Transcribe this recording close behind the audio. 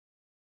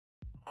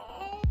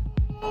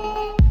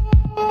What's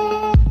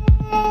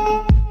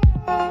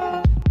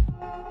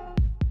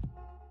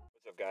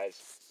up, guys?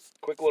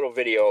 Quick little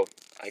video.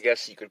 I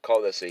guess you could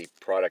call this a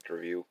product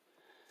review.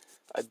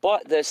 I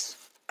bought this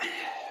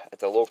at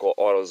the local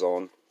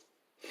AutoZone.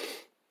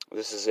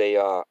 This is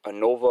a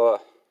Innova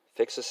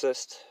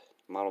FixAssist,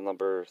 model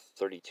number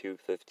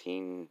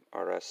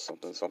 3215RS,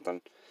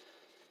 something.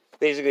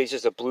 Basically, it's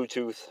just a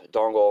Bluetooth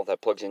dongle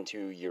that plugs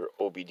into your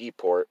OBD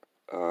port.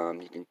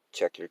 You can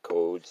check your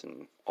codes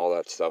and all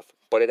that stuff.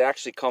 But it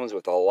actually comes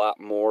with a lot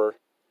more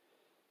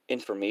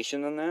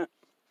information than that.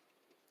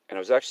 And I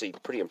was actually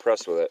pretty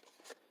impressed with it.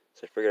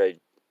 So I figured I'd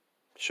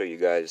show you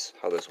guys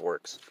how this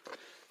works.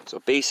 So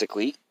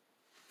basically,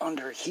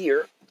 under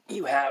here,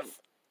 you have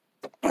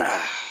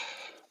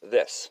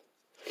this.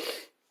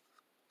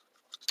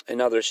 And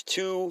now there's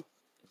two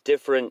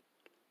different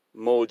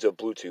modes of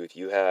Bluetooth.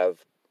 You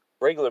have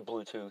regular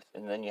Bluetooth,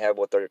 and then you have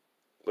what they're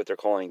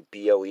calling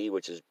BLE,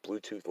 which is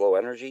Bluetooth Low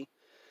Energy.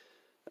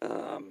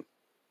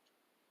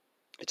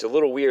 It's a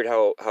little weird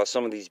how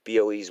some of these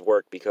BLEs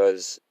work,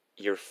 because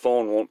your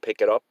phone won't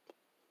pick it up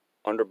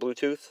under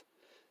Bluetooth,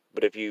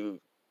 but if you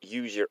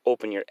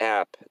open your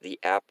app, the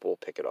app will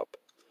pick it up.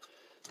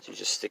 So you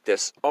just stick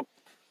this up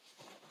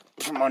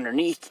from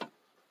underneath.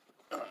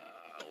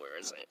 Where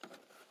is it?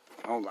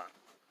 Hold on.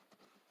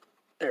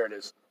 There it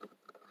is.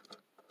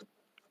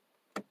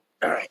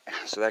 Alright,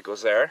 so that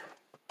goes there.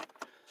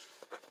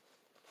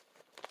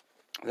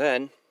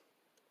 Then,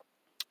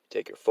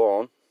 take your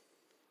phone.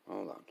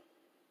 Hold on.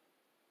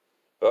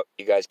 Oh,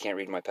 you guys can't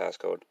read my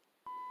passcode.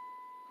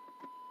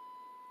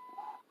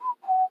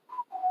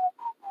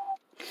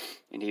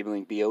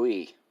 Enabling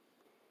BLE.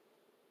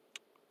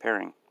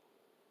 Pairing.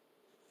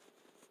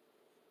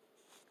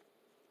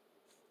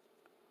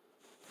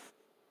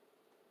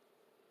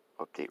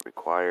 Update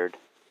required.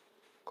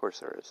 Of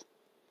course there is.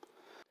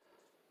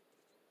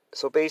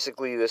 So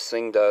basically this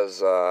thing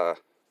does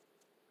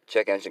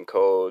check engine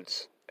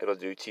codes. It'll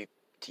do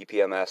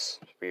TPMS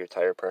for your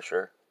tire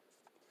pressure.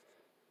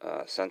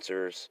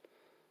 Sensors.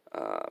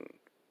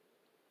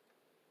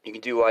 You can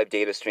do live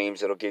data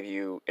streams. It'll give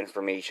you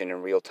information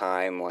in real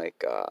time,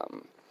 like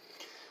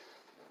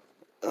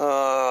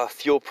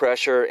fuel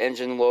pressure,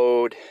 engine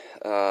load,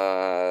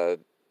 O2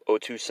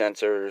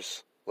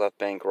 sensors, left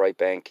bank, right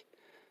bank.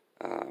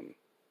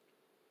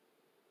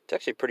 It's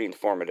actually pretty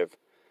informative.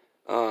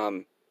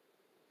 But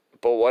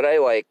what I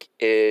like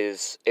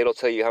is it'll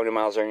tell you how many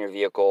miles are in your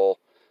vehicle,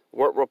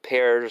 what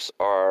repairs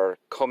are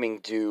coming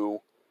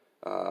due,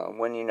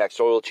 when your next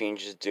oil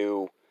change is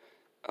due.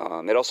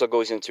 It also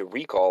goes into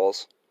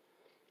recalls.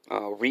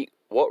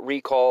 What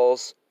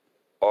recalls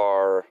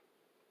are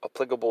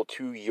applicable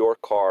to your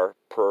car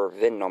per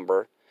VIN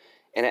number,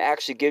 and it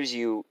actually gives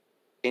you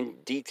in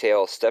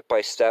detail, step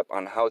by step,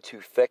 on how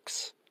to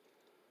fix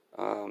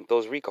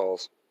those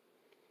recalls.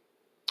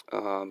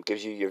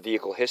 Gives you your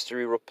vehicle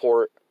history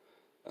report,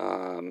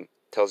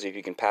 tells you if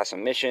you can pass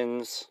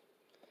emissions.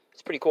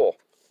 It's pretty cool.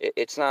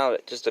 It's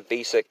not just a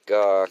basic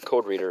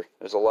code reader.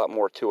 There's a lot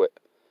more to it.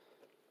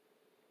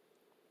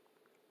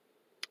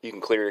 You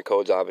can clear your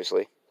codes,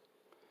 obviously.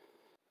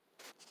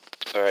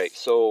 Alright,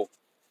 so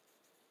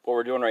what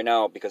we're doing right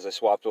now, because I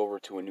swapped over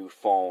to a new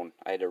phone,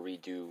 I had to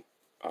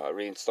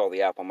reinstall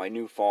the app on my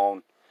new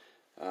phone,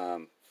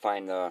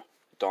 find the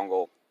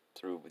dongle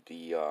through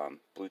the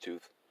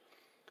Bluetooth.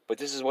 But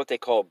this is what they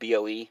call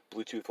BLE,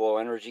 Bluetooth Low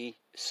Energy.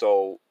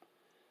 So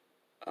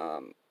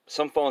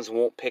some phones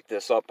won't pick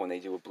this up when they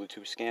do a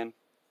Bluetooth scan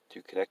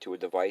to connect to a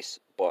device,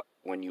 but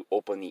when you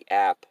open the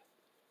app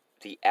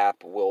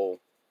will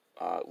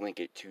link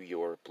it to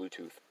your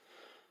Bluetooth.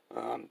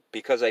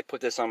 Because I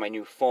put this on my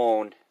new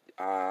phone,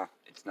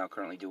 it's now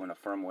currently doing a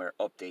firmware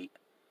update,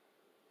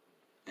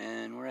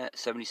 and we're at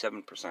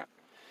 77%.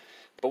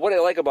 But what I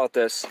like about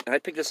this, and I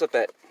picked this up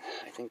at,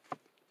 I think,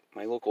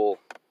 my local,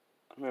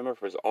 I don't remember if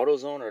it was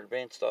AutoZone or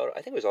Advanced Auto,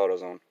 I think it was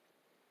AutoZone.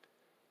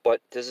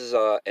 But this is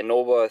a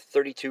Innova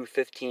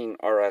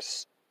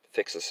 3215RS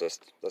FixAssist,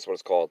 that's what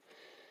it's called.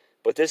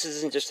 But this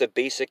isn't just a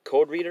basic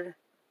code reader.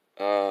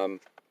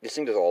 This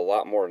thing does a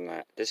lot more than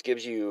that. This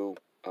gives you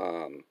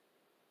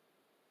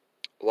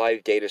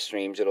live data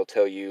streams. It'll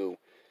tell you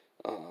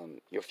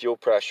your fuel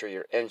pressure,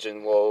 your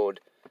engine load,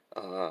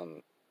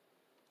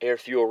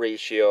 air-fuel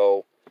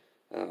ratio,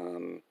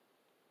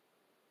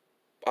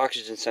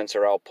 oxygen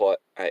sensor output.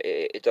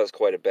 It does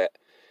quite a bit.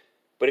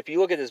 But if you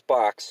look at this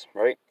box,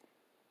 right,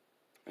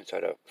 I try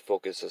to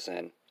focus this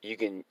in. You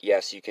can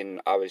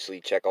obviously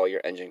check all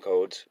your engine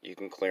codes. You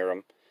can clear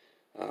them.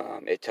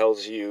 It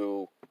tells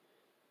you,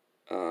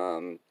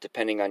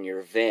 depending on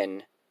your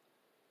VIN,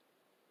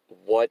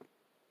 what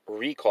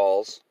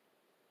recalls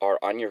are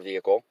on your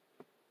vehicle.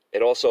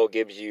 It also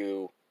gives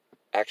you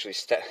actually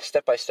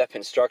step-by-step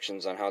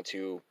instructions on how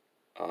to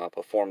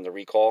perform the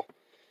recall.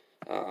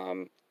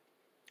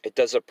 It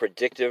does a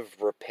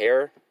predictive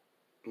repair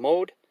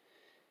mode.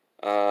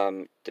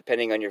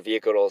 Depending on your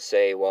vehicle, it'll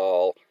say,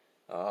 well,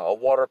 a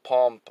water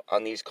pump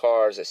on these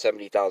cars at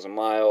 70,000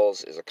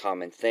 miles is a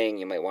common thing.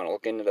 You might want to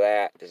look into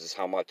that. This is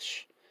how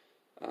much,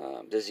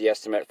 this is the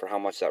estimate for how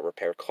much that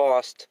repair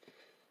cost.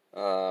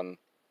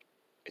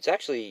 It's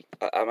actually,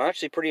 I'm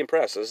actually pretty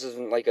impressed. This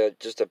isn't like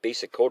just a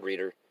basic code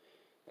reader.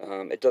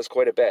 It does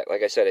quite a bit.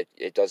 Like I said,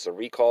 it does the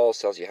recalls,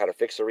 tells you how to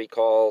fix the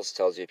recalls,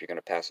 tells you if you're going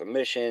to pass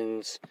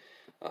emissions,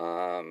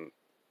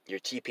 your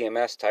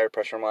TPMS, tire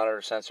pressure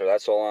monitor sensor,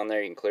 that's all on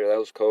there. You can clear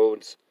those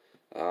codes.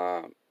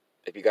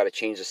 If you got to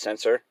change the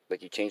sensor,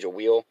 like you change a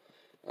wheel,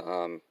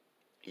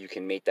 you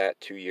can make that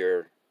to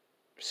your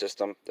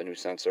system, the new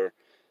sensor.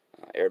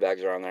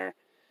 Airbags are on there.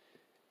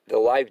 The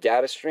live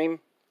data stream,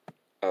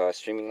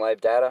 streaming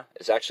live data,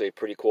 is actually a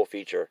pretty cool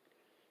feature.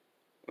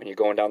 When you're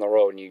going down the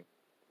road and you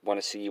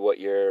want to see what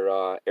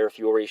your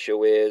air-fuel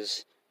ratio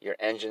is, your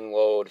engine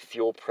load,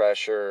 fuel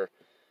pressure,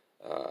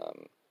 all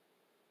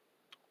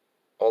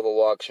the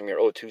logs from your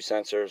O2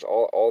 sensors,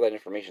 all that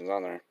information's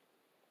on there.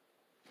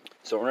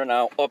 So we're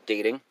now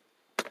updating.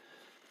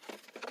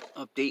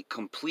 Update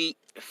complete,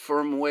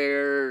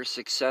 firmware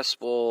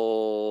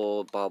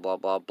successful, blah, blah,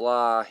 blah,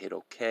 blah. Hit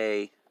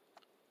OK.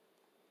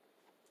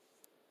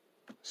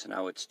 So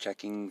now it's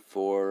checking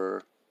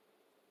for,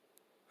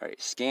 all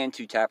right, scan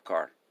to tap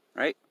car,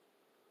 right?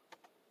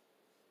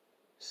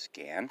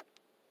 Scan.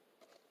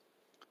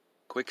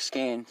 Quick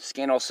scan.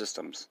 Scan all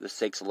systems. This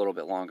takes a little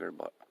bit longer,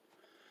 but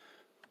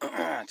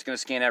it's going to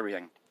scan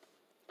everything.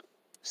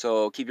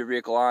 So keep your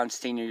vehicle on,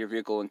 stay near your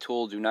vehicle and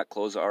tool. Do not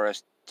close the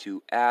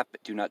RS2 app.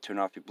 Do not turn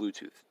off your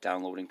Bluetooth.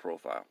 Downloading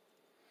profile.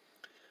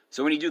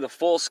 So when you do the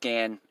full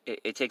scan,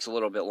 it takes a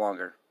little bit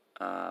longer.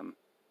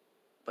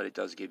 But it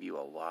does give you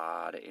a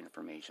lot of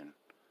information.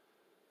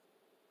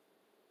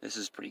 This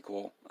is pretty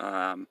cool.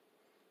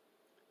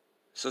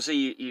 So say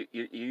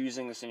you're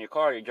using this in your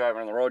car, you're driving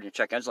on the road, and your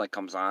check engine light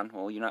comes on.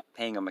 Well, you're not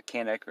paying a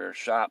mechanic or a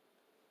shop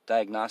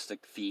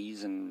diagnostic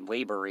fees and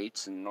labor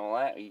rates and all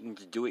that. You can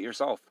just do it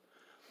yourself.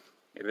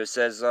 If it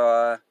says,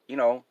 you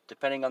know,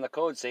 depending on the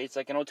code, say it's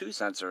like an O2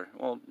 sensor,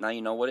 well, now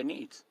you know what it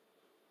needs.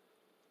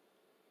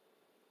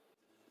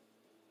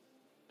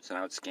 So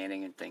now it's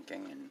scanning and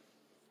thinking, and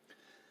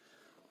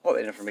all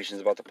that information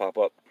is about to pop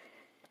up.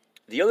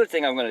 The other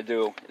thing I'm going to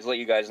do is let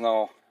you guys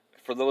know,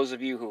 for those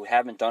of you who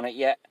haven't done it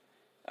yet,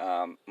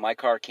 my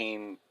car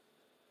came,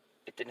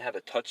 it didn't have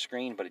a touch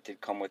screen, but it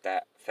did come with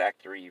that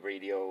factory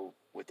radio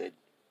with the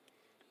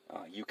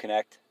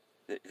Uconnect,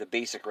 the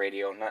basic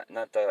radio,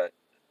 not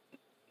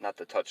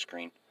the touch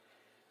screen.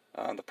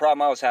 The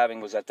problem I was having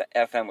was that the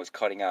FM was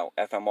cutting out.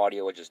 FM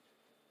audio would just,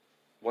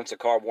 once the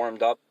car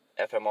warmed up,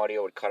 FM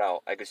audio would cut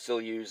out. I could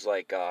still use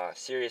like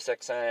Sirius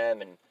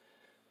XM and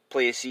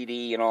play a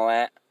CD and all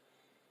that,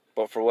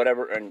 but for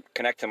whatever, and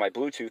connect to my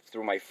Bluetooth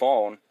through my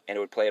phone, and it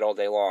would play it all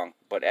day long,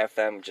 but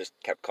FM just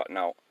kept cutting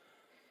out.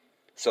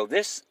 So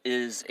this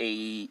is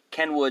a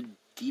Kenwood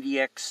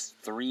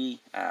DDX3,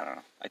 I don't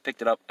know, I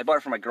picked it up, I bought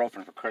it for my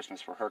girlfriend for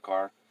Christmas for her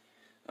car.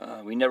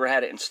 We never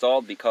had it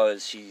installed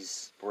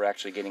because we're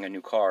actually getting a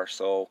new car,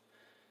 so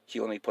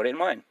she let me put it in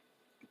mine,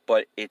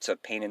 but it's a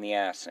pain in the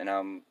ass, and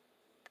I'm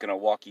gonna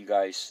walk you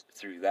guys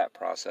through that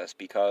process,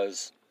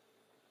 because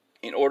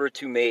in order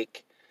to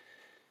make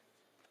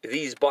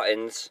these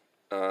buttons,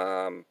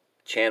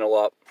 channel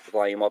up,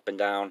 volume up and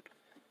down,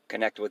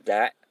 connect with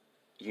that,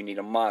 you need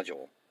a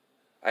module.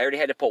 I already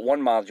had to put one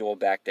module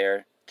back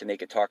there to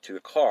make it talk to the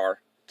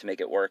car, to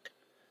make it work,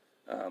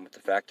 with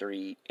the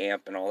factory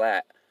amp and all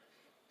that.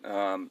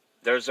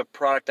 There's a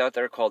product out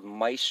there called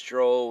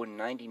Maestro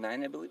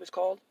 99, I believe it's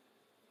called,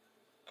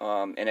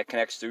 and it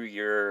connects through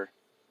your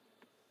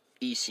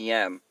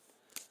ECM.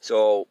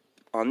 So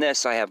on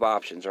this I have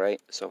options,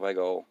 right? So if I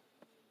go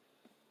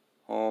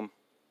home,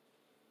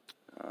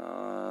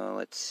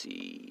 let's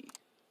see,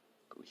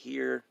 go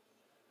here,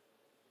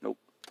 nope,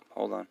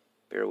 hold on,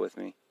 bear with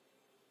me,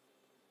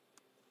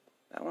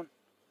 that one,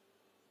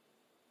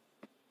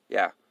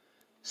 yeah,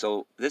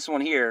 so this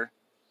one here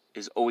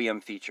is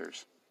Oem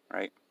Features,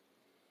 right?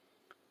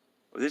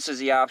 Well, this is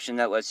the option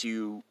that lets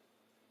you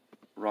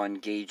run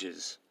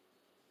gauges,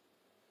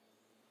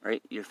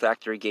 right? Your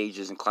factory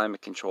gauges and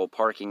climate control,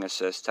 parking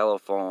assist,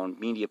 telephone,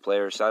 media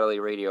player,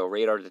 satellite radio,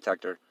 radar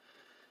detector.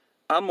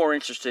 I'm more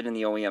interested in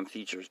the OEM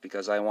features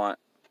because I want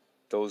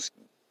those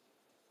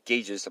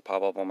gauges to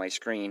pop up on my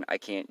screen. I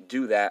can't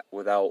do that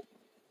without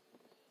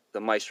the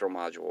Maestro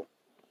module.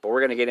 But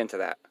we're going to get into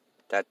that.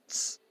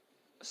 That's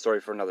a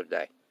story for another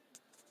day.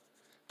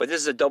 But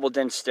this is a double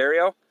DIN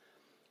stereo.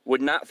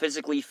 Would not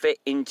physically fit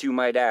into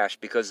my dash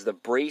because the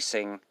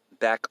bracing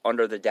back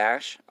under the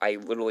dash, I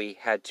literally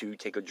had to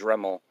take a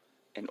Dremel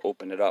and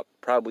open it up.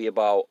 Probably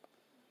about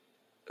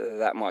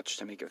that much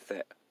to make it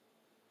fit.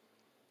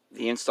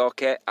 The install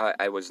kit,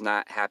 I was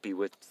not happy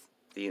with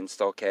the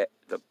install kit.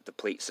 The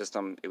plate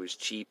system, it was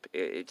cheap.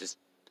 It just,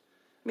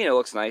 I mean, it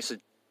looks nice.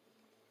 It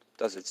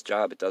does its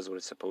job. It does what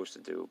it's supposed to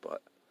do,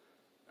 but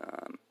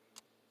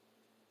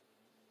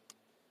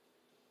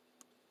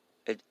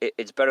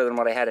it's better than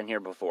what I had in here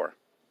before.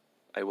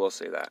 I will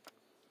say that.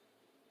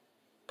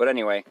 But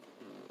anyway,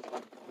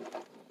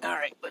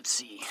 alright, let's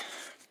see.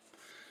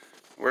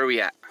 Where are we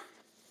at?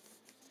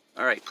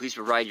 Alright, please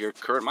provide your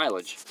current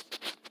mileage.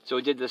 So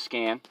we did the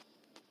scan,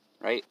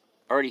 right?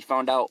 Already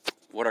found out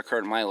what our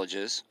current mileage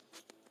is.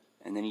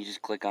 And then you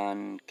just click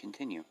on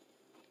continue.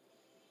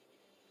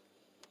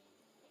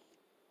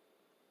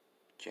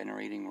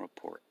 Generating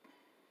report.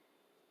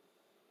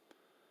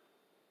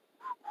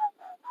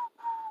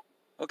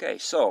 Okay,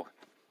 so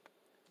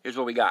here's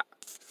what we got.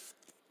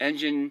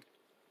 Engine,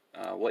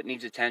 what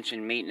needs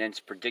attention, maintenance,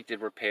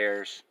 predicted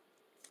repairs.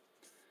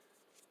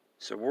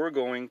 So we're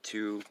going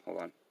to,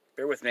 hold on,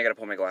 bear with me, I gotta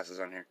put my glasses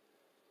on here.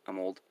 I'm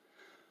old.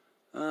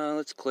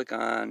 Let's click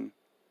on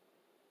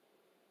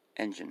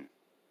engine,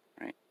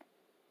 right?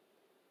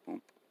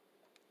 Boom.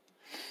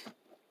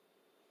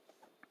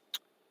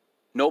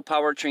 No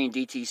powertrain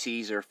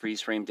DTCs or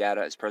freeze frame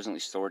data is presently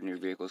stored in your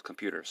vehicle's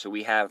computer. So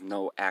we have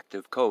no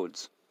active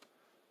codes.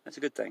 That's a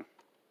good thing.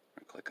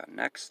 Click on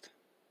next.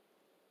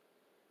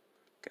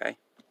 Okay.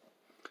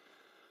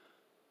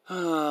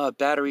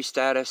 Battery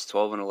status,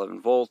 12 and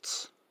 11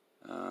 volts.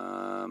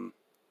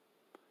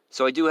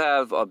 So I do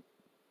have a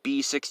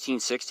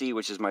B1660,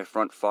 which is my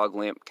front fog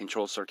lamp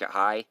control circuit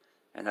high.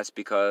 And that's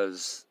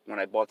because when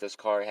I bought this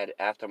car, I had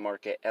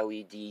aftermarket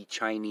LED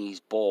Chinese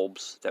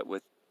bulbs that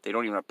they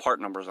don't even have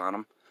part numbers on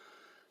them.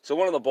 So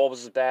one of the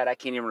bulbs is bad. I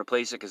can't even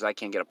replace it because I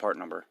can't get a part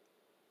number.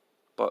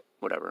 But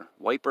whatever.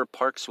 Wiper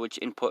park switch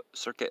input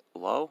circuit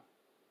low.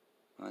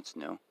 That's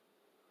new.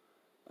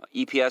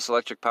 EPS,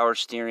 electric power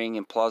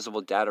steering,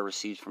 implausible data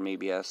received from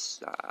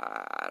ABS.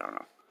 I don't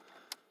know.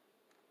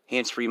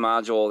 Hands-free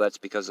module. That's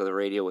because of the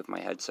radio with my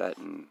headset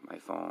and my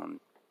phone.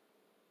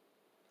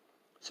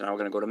 So now we're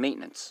going to go to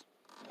maintenance.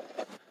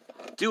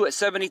 Due at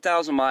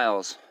 70,000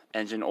 miles.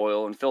 Engine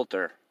oil and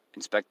filter.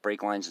 Inspect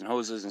brake lines and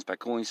hoses.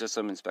 Inspect cooling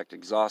system. Inspect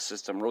exhaust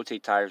system.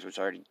 Rotate tires, which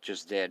I already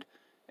just did.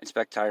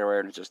 Inspect tire wear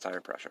and adjust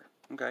tire pressure.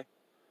 Okay.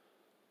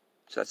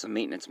 So that's the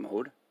maintenance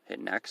mode.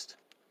 Hit next.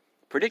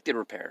 Predicted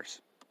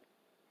repairs.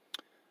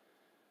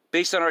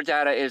 Based on our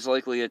data, it is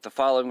likely that the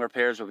following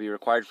repairs will be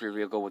required for your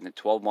vehicle within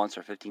 12 months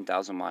or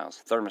 15,000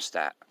 miles.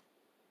 Thermostat.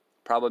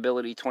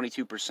 Probability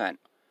 22%.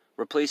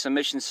 Replace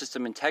emission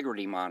system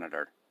integrity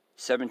monitor.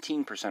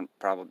 17%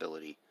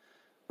 probability.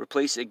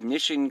 Replace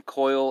ignition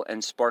coil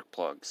and spark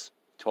plugs.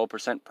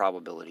 12%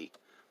 probability.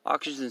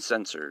 Oxygen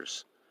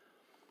sensors.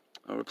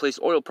 Replace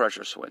oil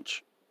pressure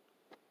switch.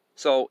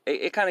 So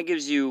it kind of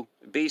gives you,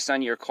 based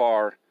on your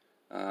car,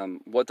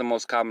 what the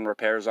most common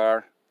repairs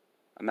are.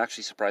 I'm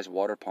actually surprised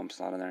water pump's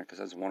not in there because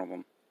that's one of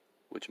them,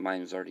 which mine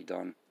was already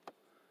done. So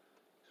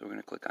we're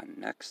going to click on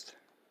next,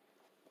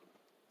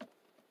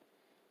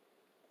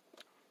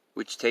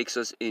 which takes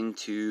us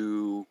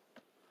into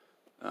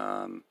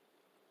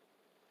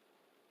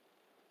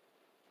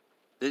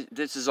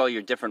this is all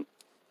your different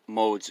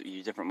modes,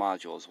 your different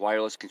modules.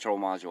 Wireless control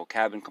module,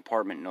 cabin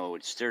compartment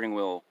node, steering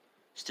wheel,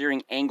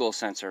 steering angle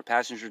sensor,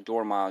 passenger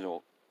door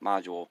module,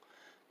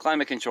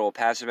 climate control,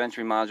 passive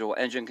entry module,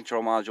 engine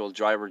control module,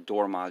 driver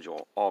door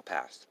module, all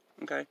passed.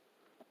 Okay,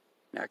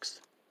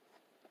 next.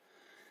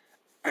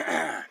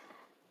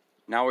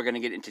 Now we're going to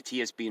get into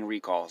Tsb and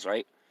recalls,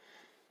 right?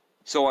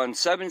 So on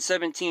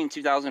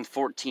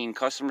 7/17/2014,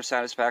 customer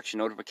satisfaction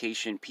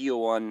notification,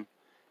 PO1,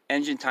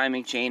 engine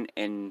timing chain,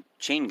 and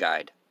chain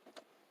guide.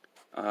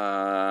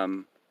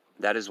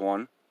 That is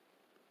one.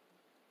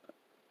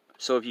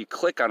 So if you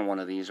click on one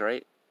of these,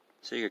 right?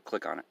 So you could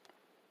click on it.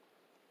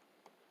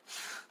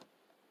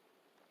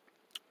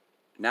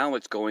 Now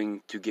it's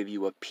going to give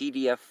you a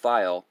PDF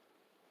file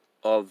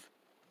of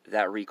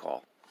that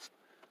recall.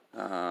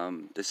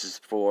 This is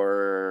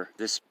for,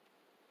 this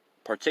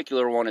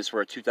particular one is for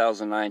a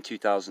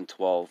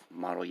 2009-2012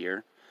 model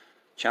year.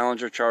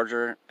 Challenger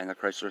Charger and the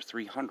Chrysler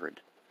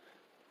 300.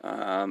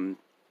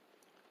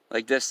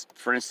 Like this,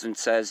 for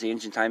instance, says the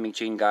engine timing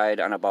chain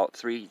guide on about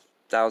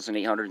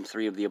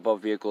 3,803 of the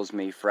above vehicles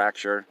may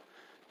fracture.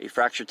 A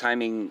fractured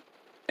engine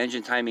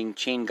timing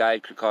chain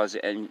guide could cause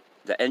the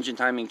engine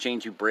timing chain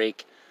to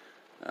break,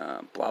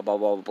 blah, blah,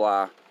 blah,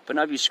 blah. But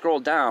now if you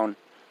scroll down,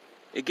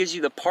 it gives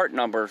you the part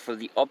number for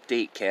the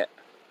update kit.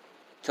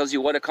 Tells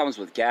you what it comes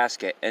with: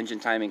 gasket, engine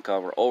timing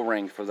cover,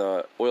 O-ring for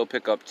the oil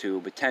pickup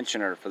tube, a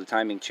tensioner for the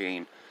timing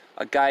chain,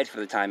 a guide for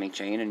the timing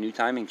chain, a new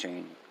timing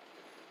chain.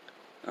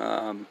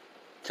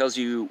 Tells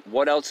you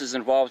what else is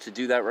involved to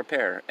do that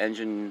repair: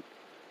 engine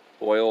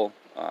oil,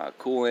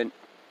 coolant,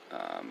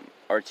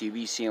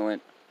 RTV sealant.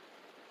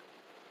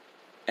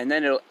 And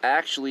then it'll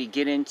actually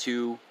get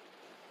into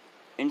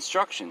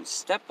instructions,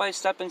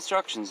 step-by-step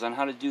instructions on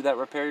how to do that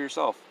repair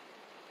yourself.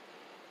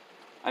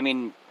 I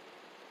mean,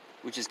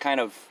 which is kind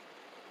of,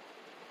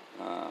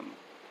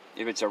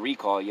 if it's a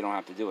recall, you don't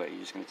have to do it. You're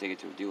just going to take it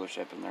to a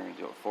dealership and they're going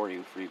to do it for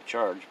you free of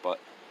charge. But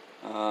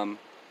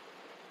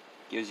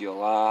gives you a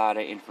lot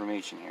of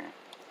information here.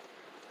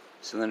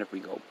 So then if we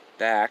go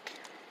back,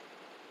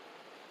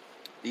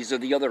 these are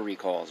the other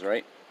recalls,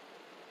 right?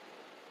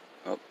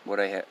 Oh, what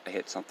I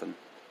hit something.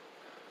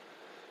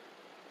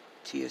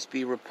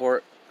 TSB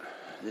report.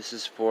 This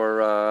is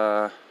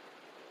for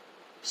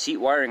seat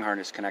wiring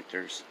harness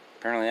connectors.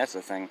 Apparently that's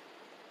the thing.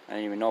 I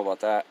didn't even know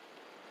about that.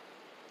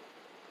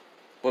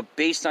 But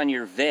based on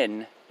your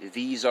VIN,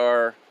 these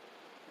are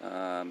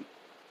the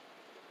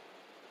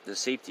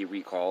safety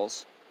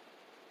recalls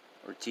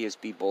or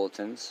TSB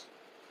bulletins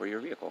for your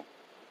vehicle.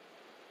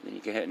 Then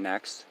you can hit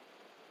next.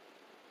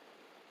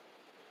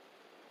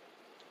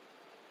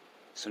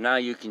 So now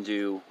you can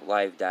do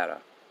live data.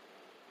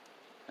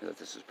 I thought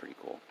this was pretty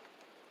cool.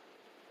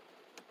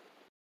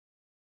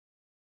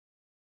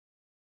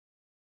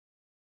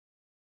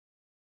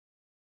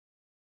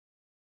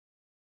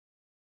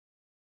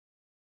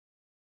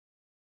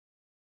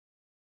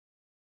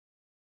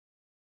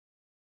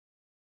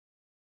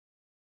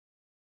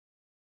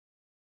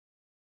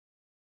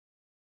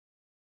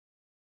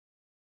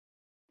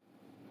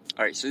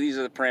 Alright, so these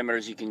are the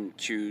parameters you can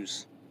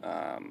choose.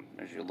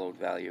 There's your load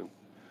value.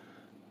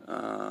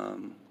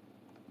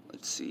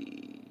 Let's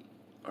see,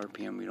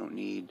 RPM we don't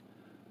need.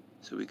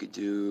 So we could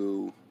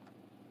do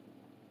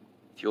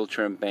fuel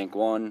trim bank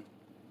 1,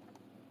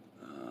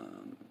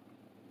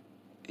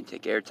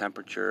 intake air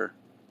temperature,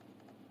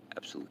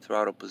 absolute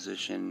throttle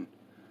position,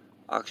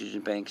 oxygen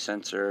bank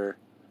sensor,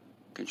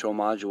 control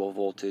module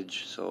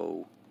voltage.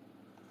 So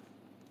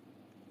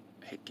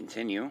hit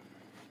continue.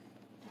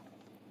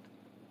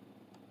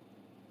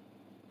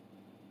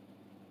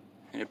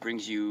 And it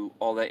brings you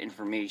all that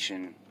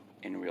information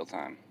in real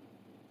time,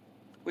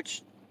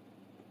 which,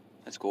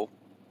 that's cool.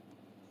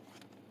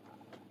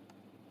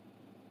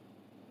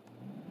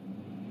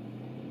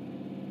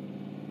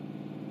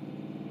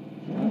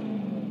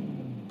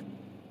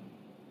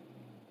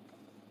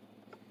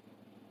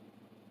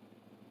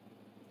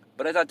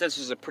 But I thought this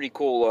was a pretty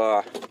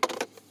cool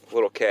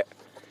little kit.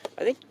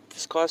 I think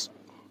this cost,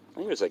 I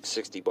think it was like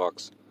 60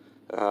 bucks.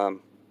 But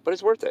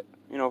it's worth it.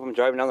 You know, if I'm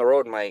driving down the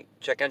road and my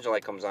check engine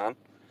light comes on,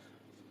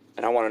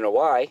 and I want to know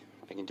why,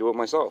 I can do it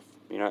myself.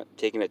 You're not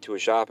taking it to a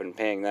shop and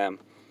paying them.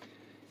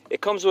 It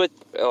comes with,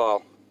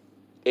 well,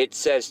 it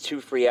says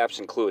 2 free apps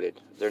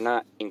included. They're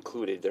not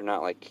included. They're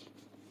not like,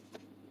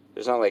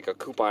 there's not like a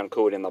coupon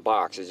code in the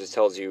box. It just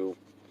tells you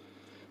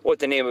what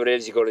the name of it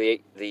is. You go to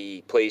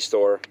the Play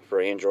Store for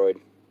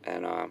Android,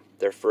 and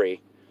they're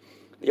free.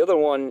 The other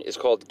one is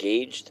called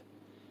Gauged,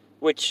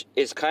 which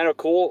is kind of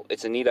cool.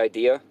 It's a neat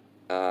idea,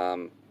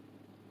 but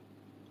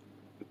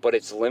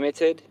it's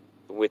limited.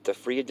 With the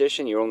free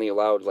edition, you're only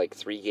allowed like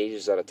 3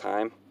 gauges at a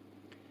time.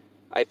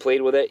 I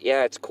played with it.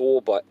 Yeah, it's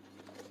cool, but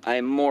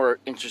I'm more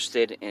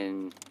interested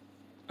in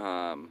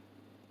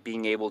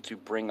being able to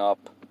bring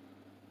up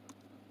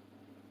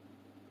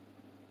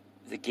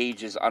the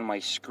gauges on my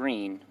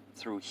screen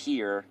through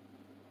here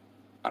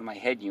on my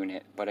head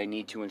unit, but I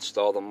need to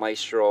install the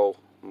Maestro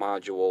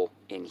module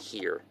in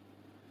here.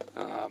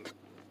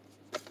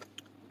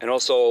 And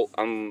also,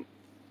 I'm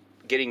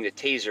getting the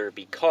Taser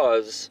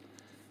because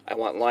I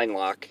want line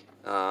lock.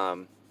 I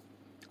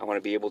want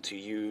to be able to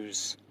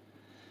use,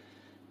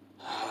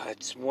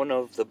 it's one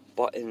of the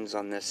buttons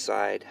on this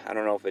side. I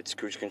don't know if it's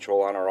cruise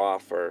control on or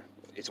off, or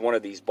it's one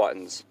of these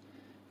buttons.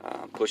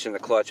 Push in the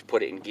clutch,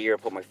 put it in gear,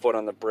 put my foot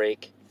on the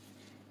brake,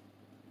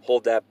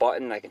 hold that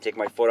button, I can take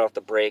my foot off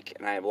the brake,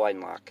 and I have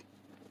line lock,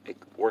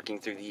 working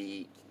through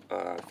the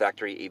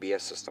factory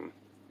ABS system,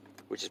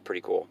 which is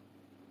pretty cool.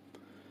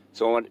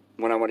 So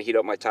when I want to heat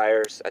up my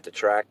tires at the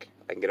track,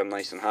 I can get them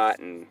nice and hot,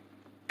 and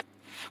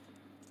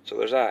so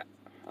there's that.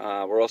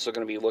 We're also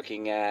going to be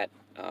looking at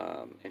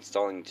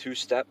installing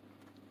 2-step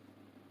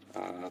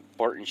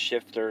Barton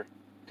shifter,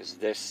 because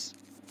this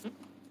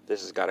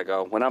has got to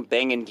go. When I'm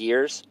banging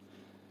gears,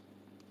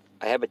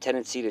 I have a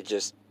tendency to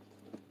just,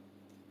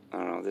 I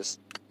don't know, this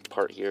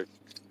part here,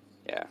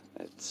 yeah,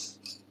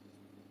 it's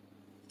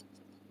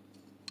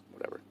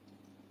whatever.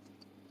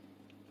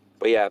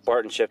 But yeah,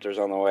 Barton shifter's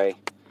on the way.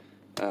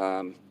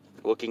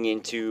 Looking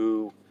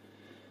into,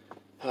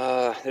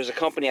 there's a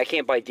company, I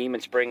can't buy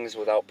Demon Springs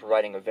without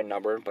providing a VIN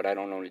number, but I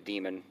don't own a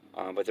Demon.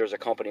 But there's a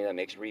company that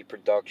makes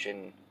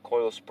reproduction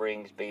coil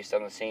springs based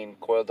on the same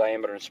coil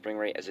diameter and spring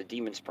rate as a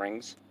Demon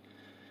Springs.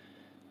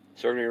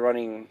 So we're going to be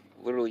running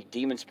literally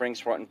Demon Springs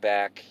front and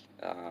back,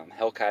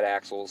 Hellcat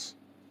axles.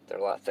 They're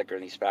a lot thicker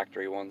than these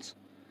factory ones.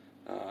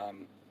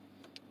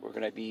 We're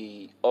going to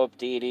be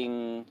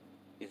updating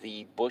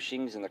the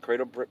bushings and the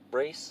cradle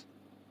brace,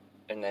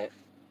 and that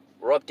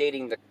we're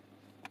updating the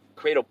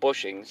cradle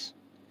bushings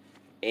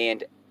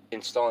and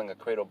installing a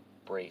cradle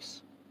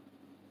brace.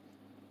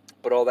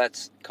 But all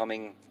that's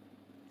coming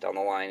down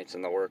the line. It's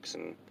in the works.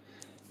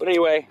 But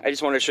anyway, I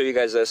just wanted to show you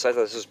guys this. I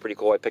thought this was pretty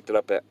cool. I picked it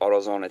up at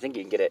AutoZone. I think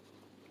you can get it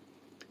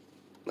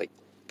like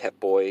Pep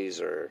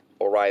Boys or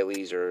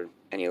O'Reilly's or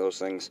any of those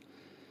things.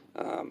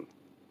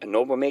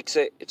 Innova makes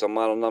it. It's a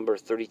model number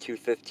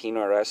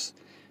 3215RS.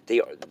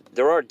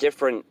 There are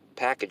different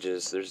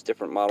packages. There's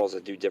different models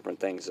that do different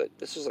things.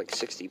 This was like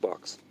 60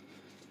 bucks.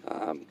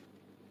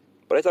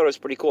 But I thought it was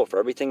pretty cool for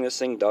everything this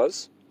thing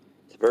does.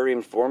 It's very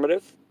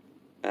informative,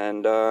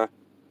 and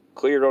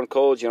clear your own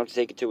codes. You don't have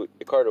to take your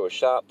car to a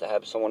shop to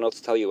have someone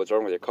else tell you what's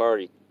wrong with your car.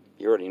 You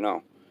already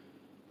know.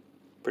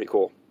 Pretty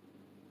cool.